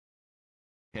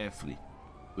carefully.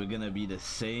 We're gonna be the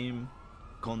same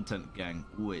content gang,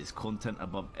 always content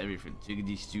above everything.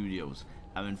 Jiggity Studios,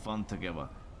 having fun together,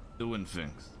 doing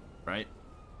things, right?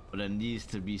 But there needs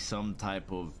to be some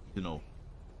type of, you know,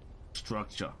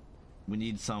 structure. We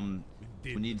need some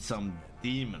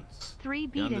demons. 3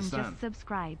 Beaton just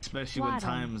subscribed. Especially when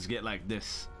times get like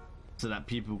this, so that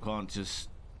people can't just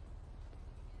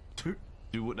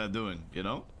do what they're doing, you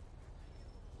know?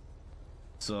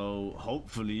 So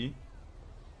hopefully,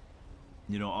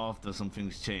 you know, after some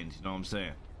things change, you know what I'm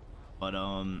saying? But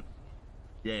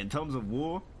yeah, in terms of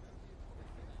war,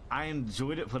 I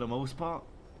enjoyed it for the most part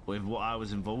with what I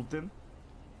was involved in.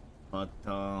 But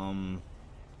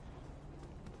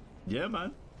yeah,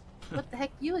 man. What the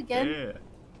heck, you again? Yeah.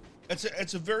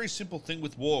 It's a very simple thing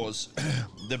with wars.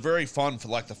 They're very fun for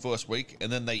like the first week,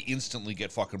 and then they instantly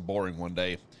get fucking boring one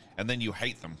day, and then you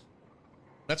hate them.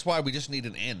 That's why we just need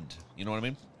an end. You know what I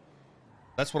mean?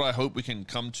 That's what I hope we can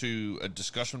come to a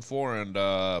discussion for, and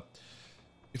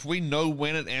if we know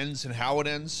when it ends and how it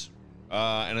ends,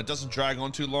 and it doesn't drag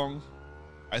on too long,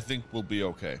 I think we'll be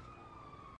okay.